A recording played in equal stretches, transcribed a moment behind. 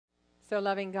So,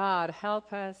 loving God,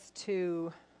 help us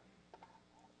to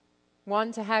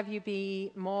want to have you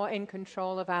be more in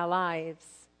control of our lives.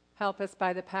 Help us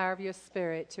by the power of your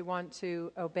Spirit to want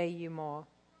to obey you more.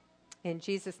 In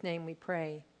Jesus' name we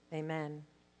pray. Amen.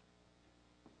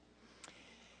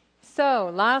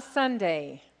 So, last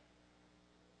Sunday,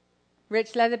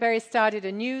 Rich Leatherberry started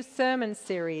a new sermon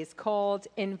series called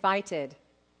Invited.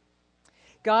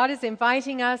 God is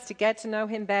inviting us to get to know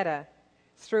him better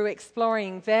through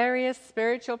exploring various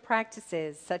spiritual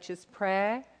practices such as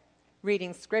prayer,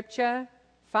 reading scripture,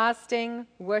 fasting,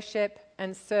 worship,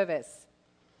 and service.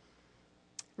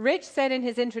 Rich said in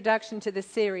his introduction to the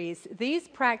series, these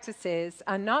practices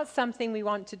are not something we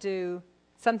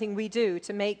do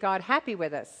to make God happy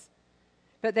with us,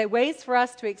 but they're ways for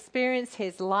us to experience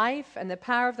his life and the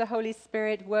power of the Holy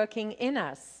Spirit working in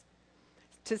us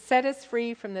to set us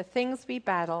free from the things we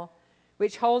battle,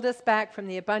 which hold us back from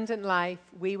the abundant life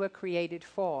we were created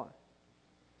for.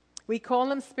 We call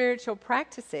them spiritual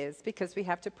practices because we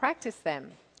have to practice them.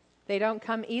 They don't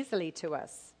come easily to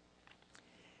us.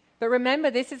 But remember,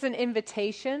 this is an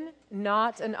invitation,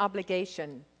 not an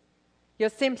obligation. You're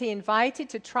simply invited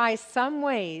to try some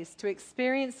ways to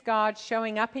experience God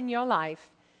showing up in your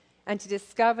life and to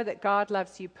discover that God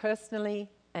loves you personally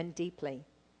and deeply.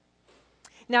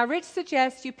 Now, Rich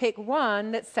suggests you pick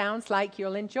one that sounds like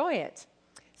you'll enjoy it.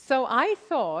 So I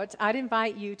thought I'd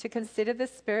invite you to consider the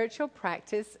spiritual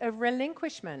practice of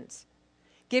relinquishment,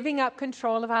 giving up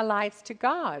control of our lives to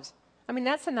God. I mean,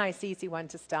 that's a nice, easy one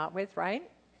to start with, right?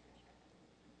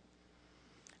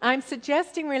 I'm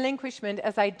suggesting relinquishment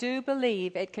as I do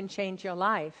believe it can change your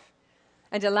life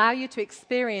and allow you to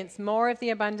experience more of the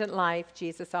abundant life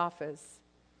Jesus offers.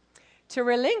 To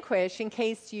relinquish, in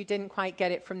case you didn't quite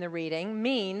get it from the reading,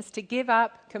 means to give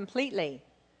up completely,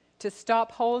 to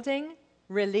stop holding,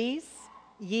 release,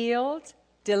 yield,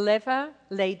 deliver,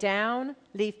 lay down,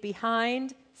 leave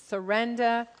behind,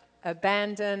 surrender,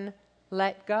 abandon,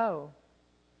 let go.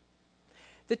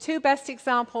 The two best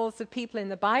examples of people in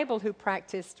the Bible who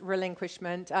practiced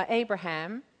relinquishment are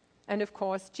Abraham and, of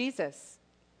course, Jesus.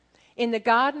 In the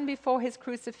garden before his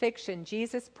crucifixion,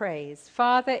 Jesus prays,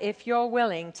 "Father, if you're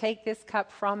willing, take this cup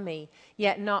from me,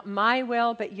 yet not my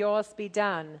will, but yours be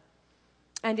done."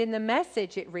 And in the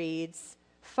Message it reads,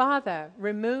 "Father,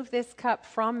 remove this cup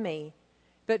from me,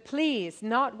 but please,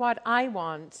 not what I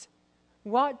want.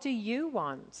 What do you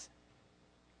want?"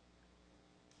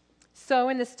 So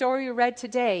in the story we read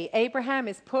today, Abraham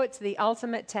is put to the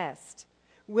ultimate test.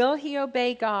 Will he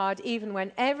obey God even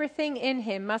when everything in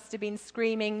him must have been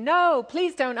screaming, "No,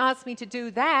 please don't ask me to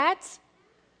do that"?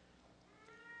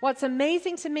 What's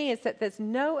amazing to me is that there's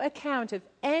no account of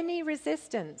any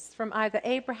resistance from either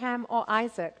Abraham or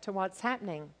Isaac to what's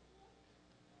happening.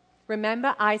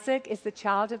 Remember, Isaac is the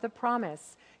child of the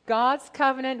promise, God's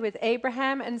covenant with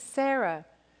Abraham and Sarah,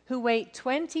 who wait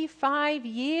 25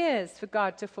 years for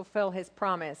God to fulfill his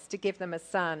promise to give them a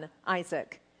son,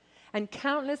 Isaac, and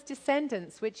countless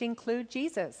descendants, which include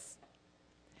Jesus.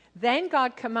 Then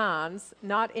God commands,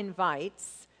 not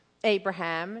invites,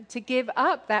 Abraham to give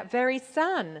up that very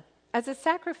son as a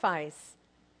sacrifice.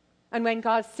 And when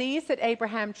God sees that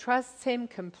Abraham trusts him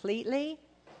completely,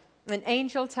 an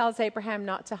angel tells Abraham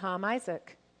not to harm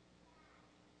Isaac.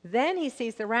 Then he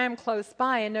sees the ram close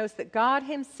by and knows that God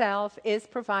himself is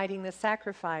providing the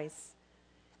sacrifice.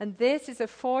 And this is a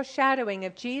foreshadowing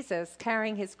of Jesus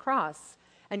carrying his cross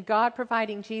and God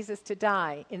providing Jesus to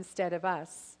die instead of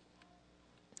us.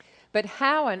 But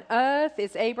how on earth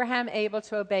is Abraham able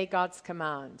to obey God's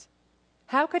command?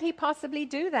 How could he possibly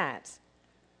do that?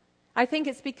 I think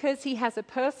it's because he has a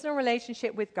personal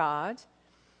relationship with God.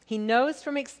 He knows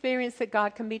from experience that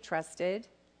God can be trusted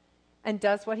and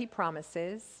does what he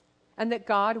promises, and that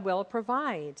God will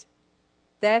provide.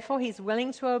 Therefore, he's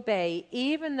willing to obey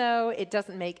even though it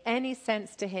doesn't make any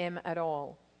sense to him at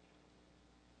all.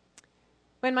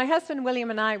 When my husband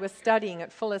William and I were studying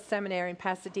at Fuller Seminary in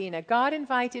Pasadena, God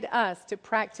invited us to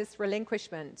practice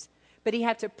relinquishment, but he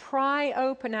had to pry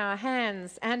open our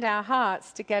hands and our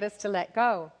hearts to get us to let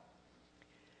go.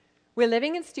 We're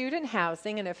living in student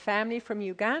housing, and a family from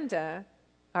Uganda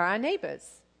are our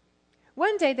neighbors.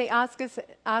 One day they ask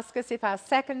us if our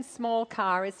second small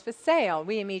car is for sale.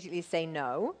 We immediately say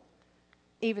no,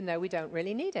 even though we don't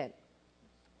really need it.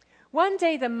 One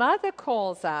day the mother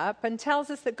calls up and tells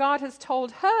us that God has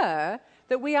told her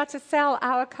that we are to sell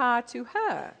our car to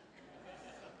her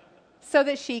so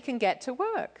that she can get to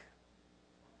work.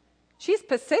 She's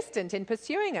persistent in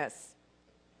pursuing us.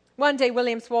 One day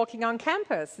William's walking on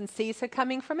campus and sees her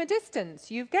coming from a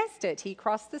distance. You've guessed it, he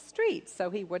crossed the street so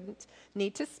he wouldn't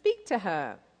need to speak to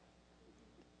her.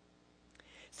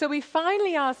 So we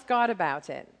finally asked God about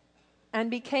it. and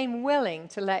became willing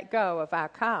to let go of our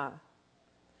car.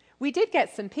 We did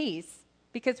get some peace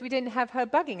because we didn't have her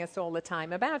bugging us all the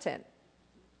time about it.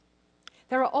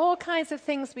 There are all kinds of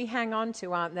things we hang on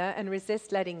to, aren't there, and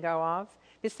resist letting go of,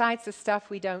 besides the stuff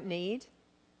we don't need.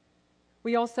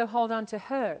 We also hold on to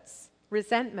hurts,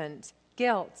 resentment,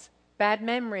 guilt, bad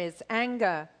memories,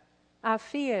 anger, our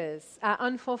fears, our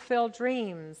unfulfilled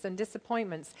dreams and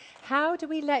disappointments. How do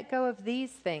we let go of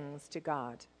these things to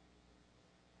God?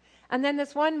 And then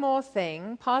there's one more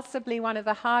thing, possibly one of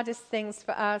the hardest things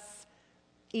for us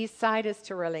Eastsiders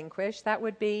to relinquish. That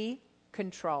would be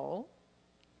control.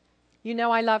 You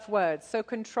know I love words, so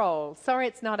control. Sorry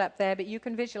it's not up there, but you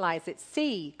can visualize it.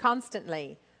 C,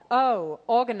 constantly. O,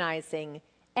 organizing.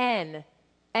 N,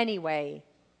 anyway.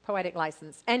 Poetic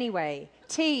license. Anyway.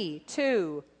 T,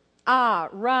 to. R,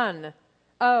 run.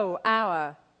 O,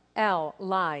 our. L,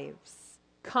 lives.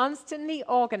 Constantly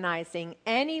organizing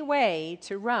any way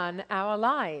to run our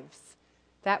lives.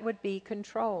 That would be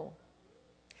control.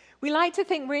 We like to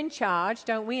think we're in charge,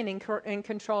 don't we, and in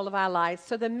control of our lives.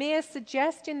 So the mere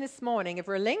suggestion this morning of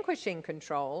relinquishing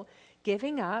control,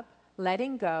 giving up,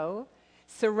 letting go,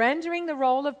 surrendering the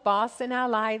role of boss in our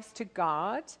lives to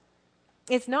God,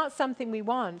 is not something we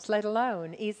want, let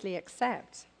alone easily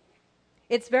accept.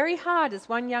 It's very hard, as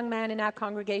one young man in our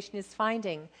congregation is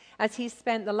finding, as he's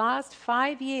spent the last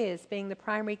 5 years being the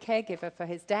primary caregiver for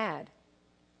his dad.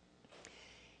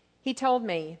 He told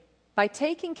me, by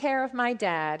taking care of my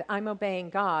dad, I'm obeying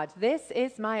God. This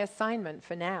is my assignment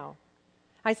for now.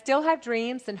 I still have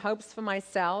dreams and hopes for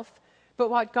myself, but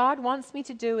what God wants me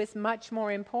to do is much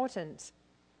more important.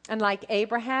 And like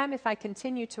Abraham, if I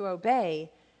continue to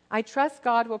obey, I trust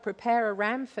God will prepare a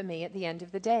ram for me at the end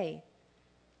of the day.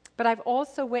 But I've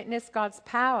also witnessed God's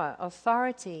power,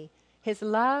 authority, his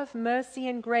love, mercy,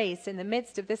 and grace in the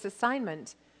midst of this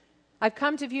assignment. I've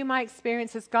come to view my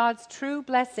experience as God's true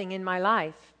blessing in my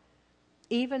life,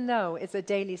 even though it's a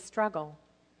daily struggle.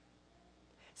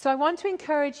 So I want to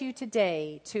encourage you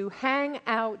today to hang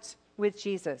out with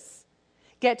Jesus.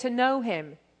 Get to know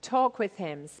him, talk with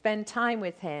him, spend time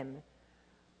with him,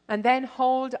 and then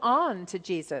hold on to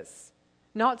Jesus,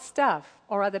 not stuff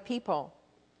or other people.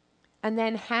 And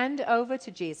then hand over to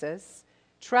Jesus,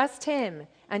 trust him,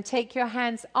 and take your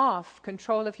hands off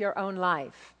control of your own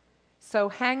life. So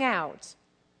hang out,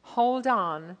 hold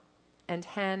on, and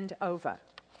hand over.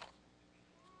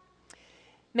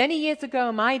 Many years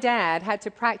ago, my dad had to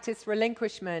practice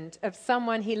relinquishment of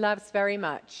someone he loves very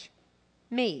much,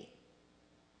 me.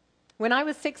 When I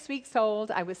was 6 weeks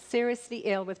old, I was seriously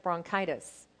ill with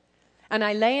bronchitis. And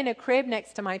I lay in a crib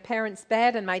next to my parents'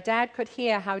 bed, and my dad could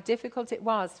hear how difficult it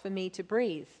was for me to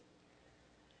breathe.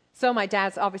 So my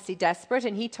dad's obviously desperate,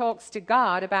 and he talks to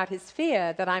God about his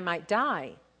fear that I might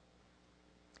die.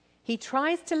 He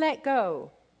tries to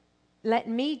let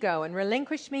me go and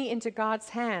relinquish me into God's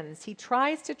hands. He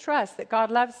tries to trust that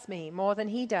God loves me more than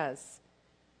he does.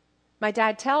 My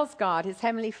dad tells God, his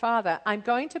heavenly Father, I'm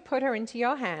going to put her into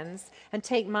your hands and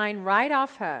take mine right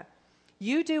off her.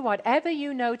 You do whatever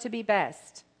you know to be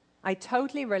best. I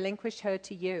totally relinquish her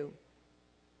to you.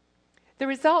 The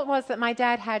result was that my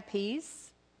dad had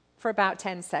peace for about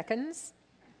 10 seconds.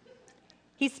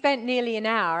 He spent nearly an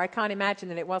hour, I can't imagine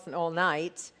that it wasn't all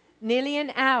night, nearly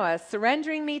an hour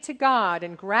surrendering me to God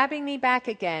and grabbing me back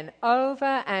again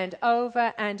over and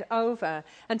over and over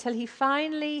until he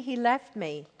left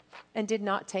me and did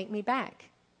not take me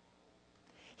back.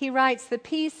 He writes, the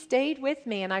peace stayed with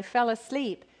me and I fell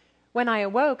asleep. When I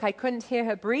awoke, I couldn't hear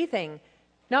her breathing,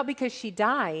 not because she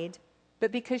died,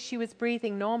 but because she was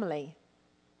breathing normally.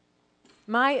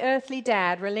 My earthly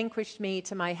dad relinquished me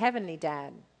to my heavenly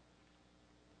dad.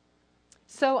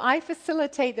 So I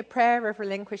facilitate the prayer of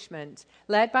relinquishment,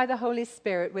 led by the Holy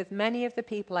Spirit, with many of the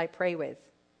people I pray with.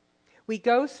 We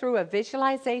go through a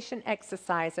visualization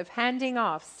exercise of handing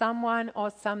off someone or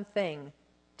something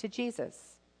to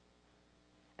Jesus.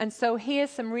 And so here's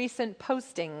some recent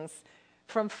postings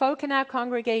from folk in our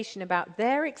congregation about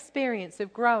their experience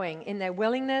of growing in their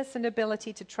willingness and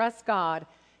ability to trust God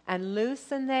and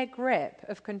loosen their grip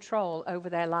of control over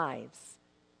their lives.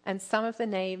 And some of the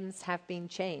names have been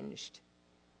changed.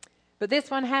 But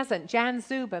this one hasn't. Jan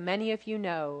Zuba, many of you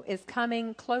know, is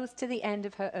coming close to the end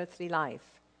of her earthly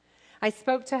life. I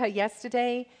spoke to her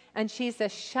yesterday, and she's a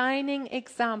shining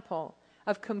example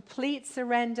of complete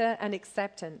surrender and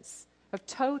acceptance, of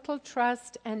total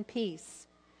trust and peace.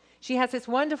 She has this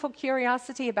wonderful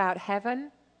curiosity about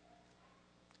heaven.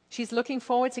 She's looking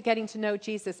forward to getting to know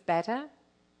Jesus better.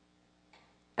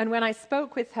 And when I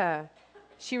spoke with her,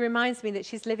 she reminds me that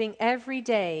she's living every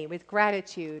day with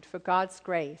gratitude for God's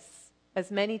grace, as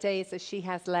many days as she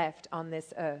has left on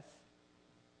this earth.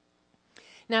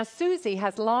 Now, Susie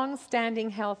has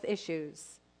long-standing health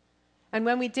issues. And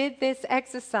when we did this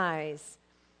exercise,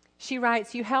 she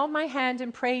writes, "You held my hand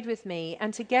and prayed with me,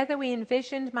 and together we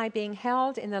envisioned my being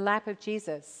held in the lap of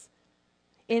Jesus.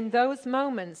 In those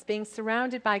moments, being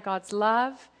surrounded by God's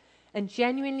love and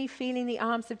genuinely feeling the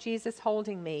arms of Jesus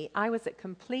holding me, I was at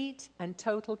complete and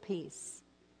total peace.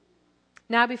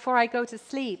 Now, before I go to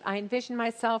sleep, I envision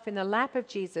myself in the lap of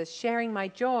Jesus, sharing my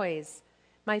joys,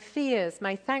 my fears,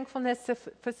 my thankfulness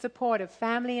for support of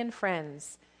family and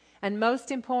friends, and most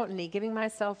importantly, giving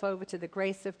myself over to the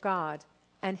grace of God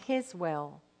and His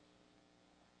will."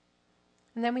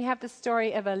 And then we have the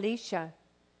story of Alicia.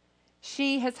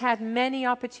 She has had many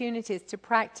opportunities to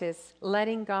practice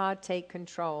letting God take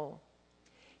control.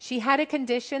 She had a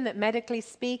condition that, medically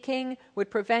speaking,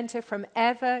 would prevent her from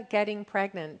ever getting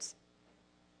pregnant.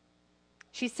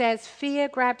 She says, "Fear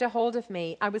grabbed a hold of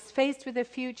me. I was faced with a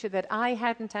future that I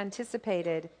hadn't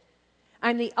anticipated.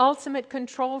 I'm the ultimate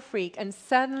control freak, and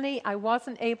suddenly I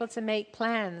wasn't able to make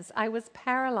plans. I was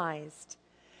paralyzed.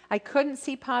 I couldn't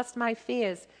see past my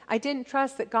fears. I didn't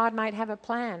trust that God might have a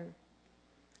plan.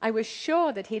 I was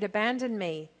sure that He'd abandoned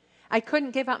me. I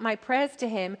couldn't give up my prayers to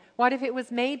Him. What if it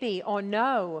was maybe or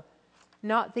no,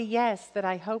 not the yes that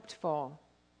I hoped for?"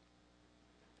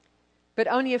 But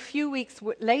only a few weeks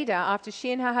later, after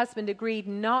she and her husband agreed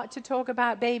not to talk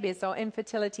about babies or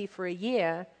infertility for a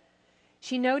year,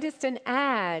 she noticed an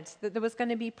ad that there was going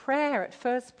to be prayer at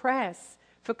First Pres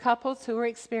for couples who were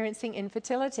experiencing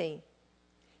infertility.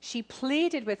 She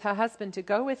pleaded with her husband to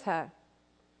go with her.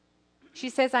 She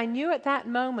says, "I knew at that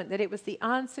moment that it was the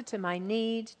answer to my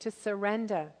need to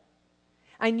surrender.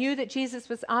 I knew that Jesus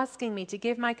was asking me to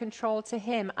give my control to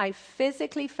Him. I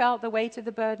physically felt the weight of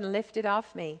the burden lifted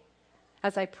off me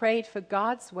as I prayed for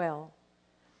God's will.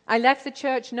 I left the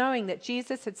church knowing that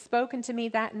Jesus had spoken to me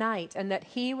that night and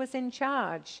that He was in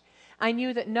charge. I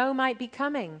knew that no might be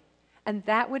coming, and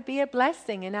that would be a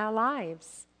blessing in our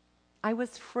lives. I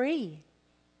was free."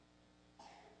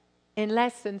 In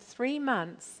less than 3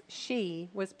 months, she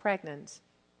was pregnant.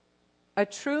 A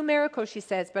true miracle, she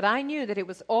says, but I knew that it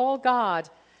was all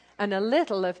God and a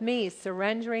little of me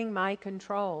surrendering my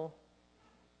control.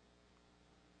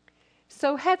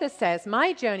 So Heather says,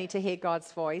 "My journey to hear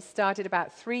God's voice started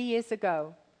about 3 years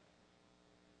ago."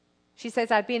 She says,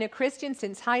 "I've been a Christian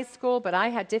since high school, but I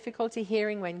had difficulty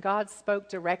hearing when God spoke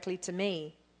directly to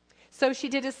me. So she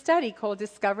did a study called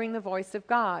Discovering the Voice of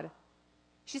God.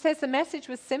 She says the message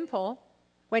was simple.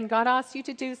 When God asks you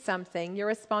to do something, your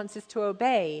response is to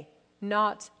obey,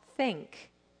 not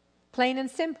think. Plain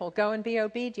and simple, go and be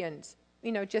obedient.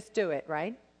 Just do it,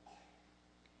 right?"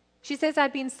 She says,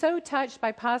 "I'd been so touched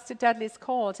by Pastor Dudley's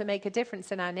call to make a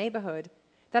difference in our neighborhood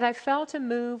that I felt a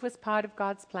move was part of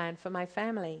God's plan for my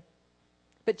family.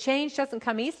 But change doesn't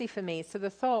come easily for me, so the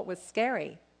thought was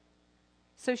scary.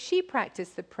 So she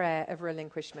practiced the prayer of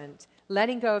relinquishment,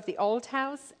 letting go of the old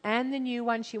house and the new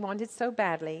one she wanted so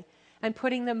badly, and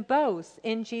putting them both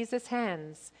in Jesus'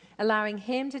 hands, allowing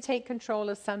Him to take control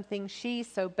of something she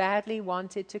so badly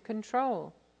wanted to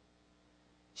control.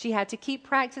 She had to keep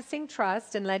practicing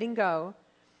trust and letting go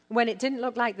when it didn't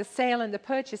look like the sale and the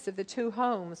purchase of the 2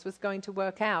 homes was going to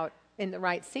work out in the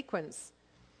right sequence.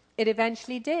 It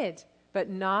eventually did, but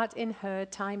not in her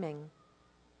timing.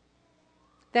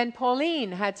 Then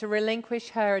Pauline had to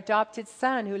relinquish her adopted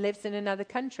son who lives in another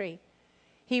country.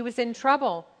 He was in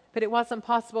trouble, but it wasn't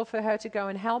possible for her to go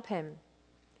and help him.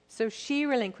 So she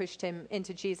relinquished him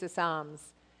into Jesus'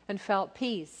 arms and felt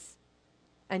peace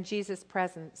and Jesus'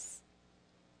 presence.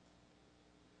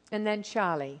 And then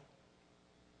Charlie.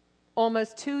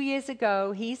 Almost 2 years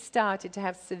ago, he started to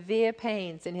have severe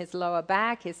pains in his lower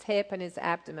back, his hip, and his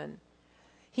abdomen.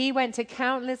 He went to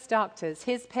countless doctors.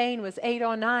 His pain was 8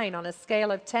 or 9 on a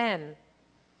scale of 10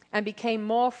 and became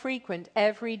more frequent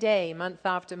every day, month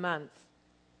after month.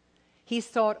 He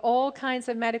sought all kinds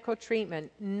of medical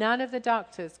treatment. None of the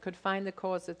doctors could find the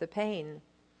cause of the pain.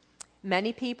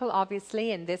 Many people,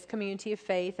 obviously, in this community of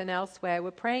faith and elsewhere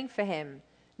were praying for him.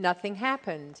 Nothing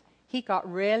happened. He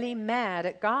got really mad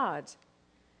at God.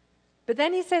 But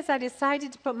then he says, "I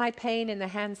decided to put my pain in the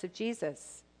hands of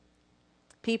Jesus."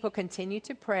 People continued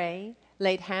to pray,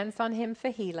 laid hands on him for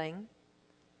healing,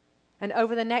 and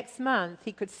over the next month,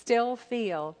 he could still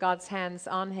feel God's hands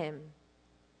on him.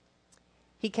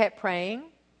 He kept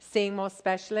praying, seeing more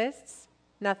specialists,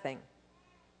 nothing.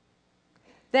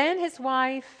 Then his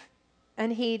wife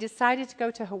and he decided to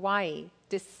go to Hawaii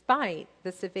despite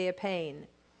the severe pain.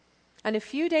 And a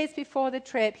few days before the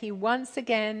trip, he once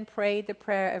again prayed the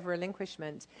prayer of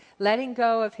relinquishment, letting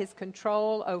go of his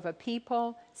control over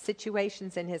people,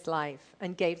 situations in his life,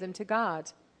 and gave them to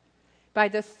God. By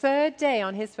the 3rd day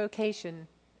on his vacation,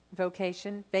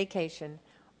 vacation,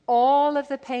 all of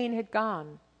the pain had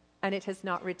gone and it has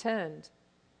not returned.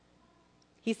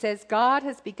 He says, God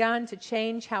has begun to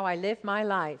change how I live my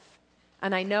life,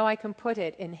 and I know I can put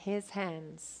it in his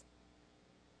hands.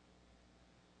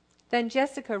 Then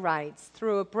Jessica writes,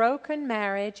 through a broken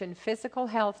marriage and physical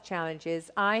health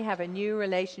challenges, I have a new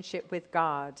relationship with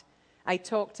God. I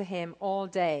talk to him all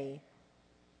day.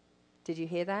 Did you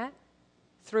hear that?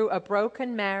 Through a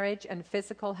broken marriage and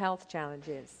physical health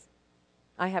challenges,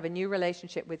 I have a new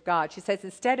relationship with God. She says,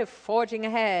 instead of forging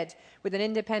ahead with an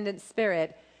independent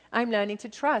spirit, I'm learning to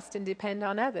trust and depend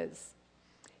on others.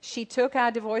 She took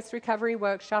our divorce recovery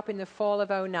workshop in the fall of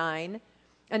 2009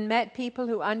 and met people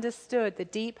who understood the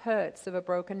deep hurts of a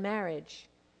broken marriage.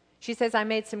 She says, I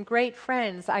made some great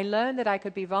friends. I learned that I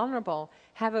could be vulnerable,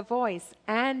 have a voice,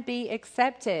 and be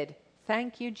accepted.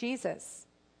 Thank you, Jesus.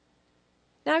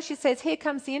 Now she says, here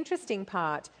comes the interesting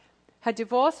part. Her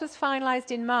divorce was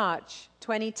finalized in March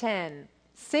 2010.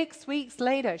 6 weeks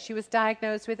later, she was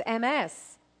diagnosed with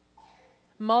MS,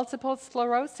 multiple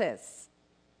sclerosis.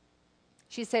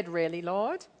 She said, really,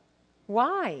 Lord?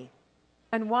 Why?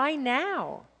 And why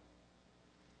now?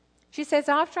 She says,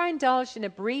 after I indulged in a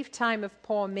brief time of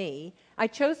poor me, I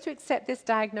chose to accept this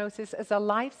diagnosis as a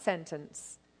life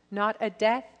sentence, not a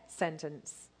death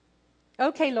sentence.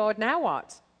 Okay, Lord, now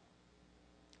what?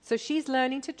 So she's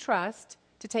learning to trust,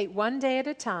 to take one day at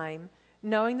a time,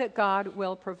 knowing that God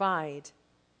will provide.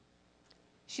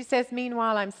 She says,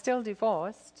 meanwhile, I'm still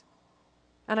divorced,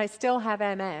 and I still have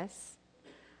MS.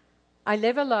 I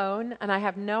live alone, and I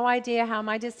have no idea how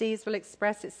my disease will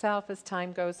express itself as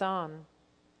time goes on.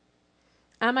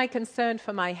 Am I concerned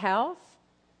for my health,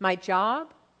 my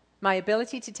job, my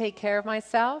ability to take care of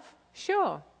myself?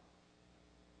 Sure.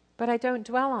 But I don't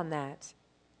dwell on that.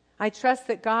 I trust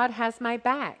that God has my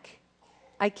back.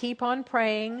 I keep on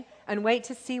praying and wait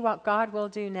to see what God will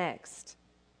do next.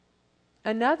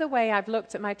 Another way I've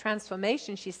looked at my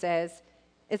transformation, she says,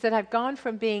 is that I've gone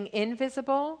from being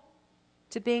invisible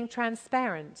to being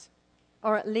transparent,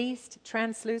 or at least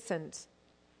translucent.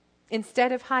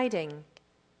 Instead of hiding,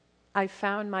 I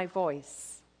found my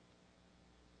voice.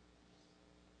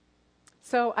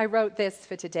 So I wrote this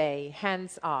for today,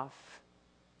 hands off.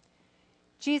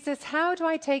 Jesus, how do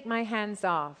I take my hands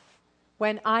off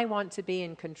when I want to be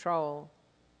in control?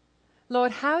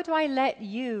 Lord, how do I let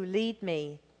you lead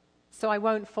me so I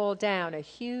won't fall down a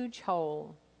huge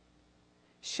hole?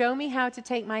 Show me how to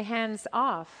take my hands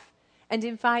off and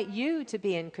invite you to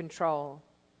be in control.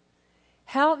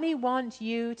 Help me want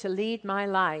you to lead my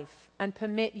life and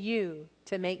permit you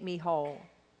to make me whole.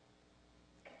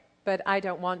 But I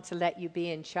don't want to let you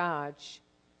be in charge.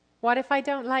 What if I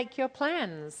don't like your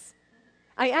plans?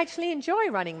 I actually enjoy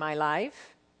running my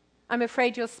life. I'm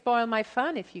afraid you'll spoil my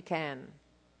fun if you can.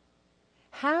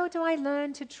 How do I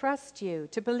learn to trust you,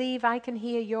 to believe I can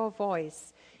hear your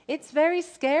voice? It's very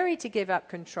scary to give up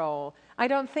control. I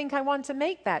don't think I want to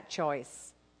make that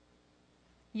choice.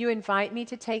 You invite me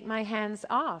to take my hands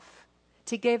off,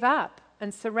 to give up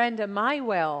and surrender my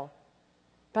will.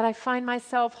 But I find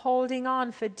myself holding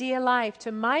on for dear life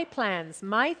to my plans,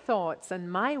 my thoughts,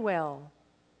 and my will.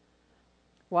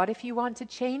 What if you want to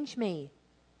change me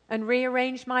and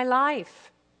rearrange my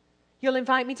life? You'll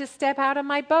invite me to step out of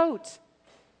my boat.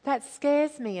 That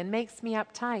scares me and makes me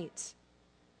uptight.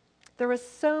 There are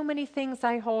so many things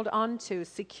I hold on to,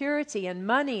 security and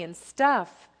money and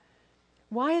stuff.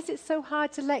 Why is it so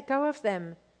hard to let go of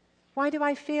them? Why do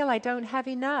I feel I don't have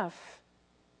enough?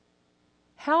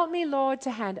 Help me, Lord,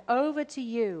 to hand over to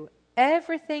you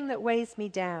everything that weighs me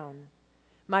down.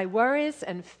 My worries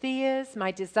and fears,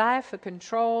 my desire for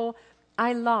control,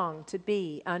 I long to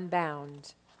be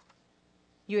unbound.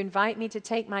 You invite me to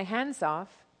take my hands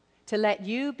off, to let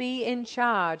you be in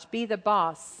charge, be the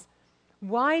boss.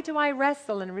 Why do I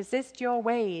wrestle and resist your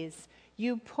ways?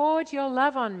 You poured your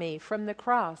love on me from the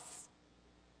cross.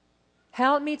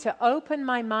 Help me to open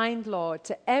my mind, Lord,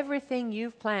 to everything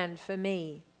you've planned for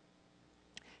me.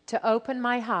 To open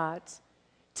my heart,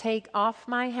 take off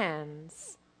my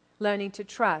hands, learning to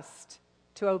trust,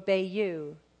 to obey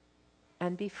you,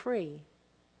 and be free.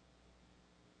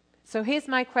 So here's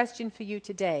my question for you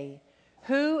today.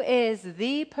 Who is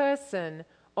the person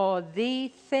or the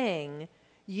thing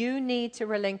you need to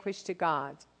relinquish to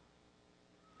God?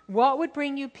 What would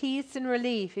bring you peace and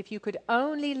relief if you could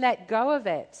only let go of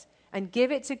it and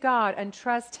give it to God and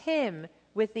trust Him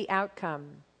with the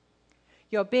outcome?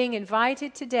 You're being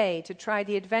invited today to try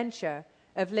the adventure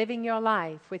of living your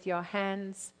life with your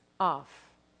hands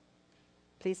off.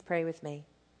 Please pray with me.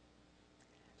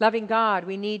 Loving God,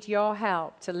 we need your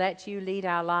help to let you lead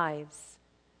our lives.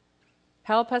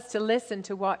 Help us to listen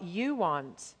to what you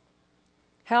want.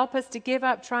 Help us to give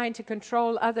up trying to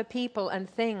control other people and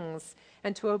things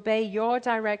and to obey your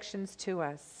directions to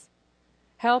us.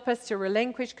 Help us to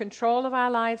relinquish control of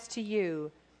our lives to you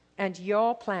and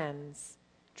your plans,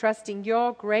 trusting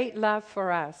your great love for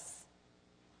us,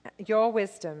 your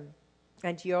wisdom,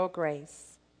 and your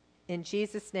grace. In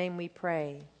Jesus' name we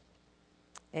pray.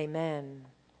 Amen.